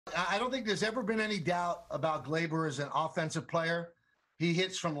I don't think there's ever been any doubt about Gleyber as an offensive player. He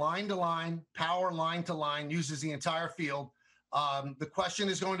hits from line to line, power line to line, uses the entire field. The question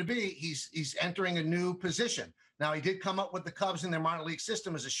is going to be he's entering a new position. Now, he did come up with the Cubs in their minor league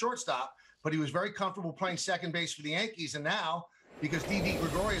system as a shortstop, but he was very comfortable playing second base for the Yankees. And now, because Didi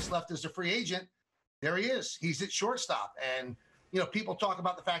Gregorius left as a free agent, there he is. He's at shortstop. And, people talk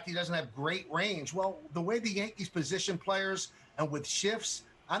about the fact he doesn't have great range. Well, the way the Yankees position players and with shifts,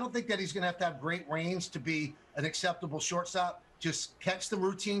 I don't think that he's going to have great range to be an acceptable shortstop. Just catch the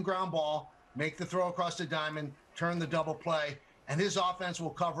routine ground ball, make the throw across the diamond, turn the double play, and his offense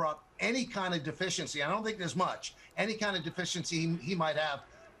will cover up any kind of deficiency. I don't think there's much. Any kind of deficiency he might have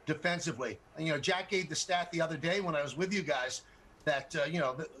defensively. And, Jack gave the stat the other day when I was with you guys that,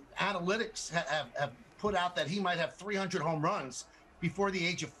 the analytics have put out that he might have 300 home runs before the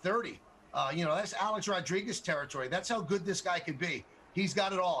age of 30. That's Alex Rodriguez territory. That's how good this guy could be. He's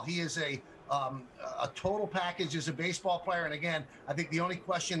got it all. He is a total package as a baseball player. And again, I think the only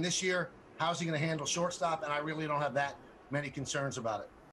question this year, how's he going to handle shortstop? And I really don't have that many concerns about it.